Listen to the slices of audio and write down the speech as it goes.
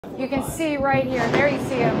You can see right here, there you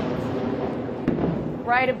see him,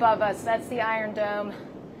 right above us. That's the Iron Dome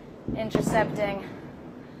intercepting.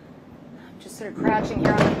 I'm just sort of crouching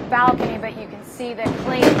here on the balcony, but you can see that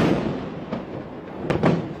clean.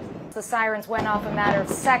 The sirens went off a matter of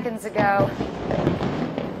seconds ago,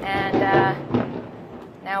 and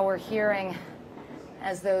now we're hearing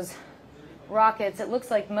as those rockets, it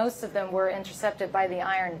looks like most of them were intercepted by the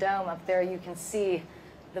Iron Dome. Up there you can see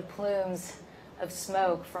the plumes of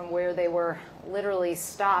smoke from where they were literally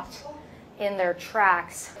stopped in their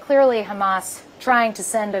tracks. Clearly Hamas trying to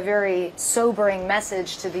send a very sobering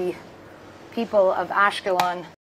message to the people of Ashkelon.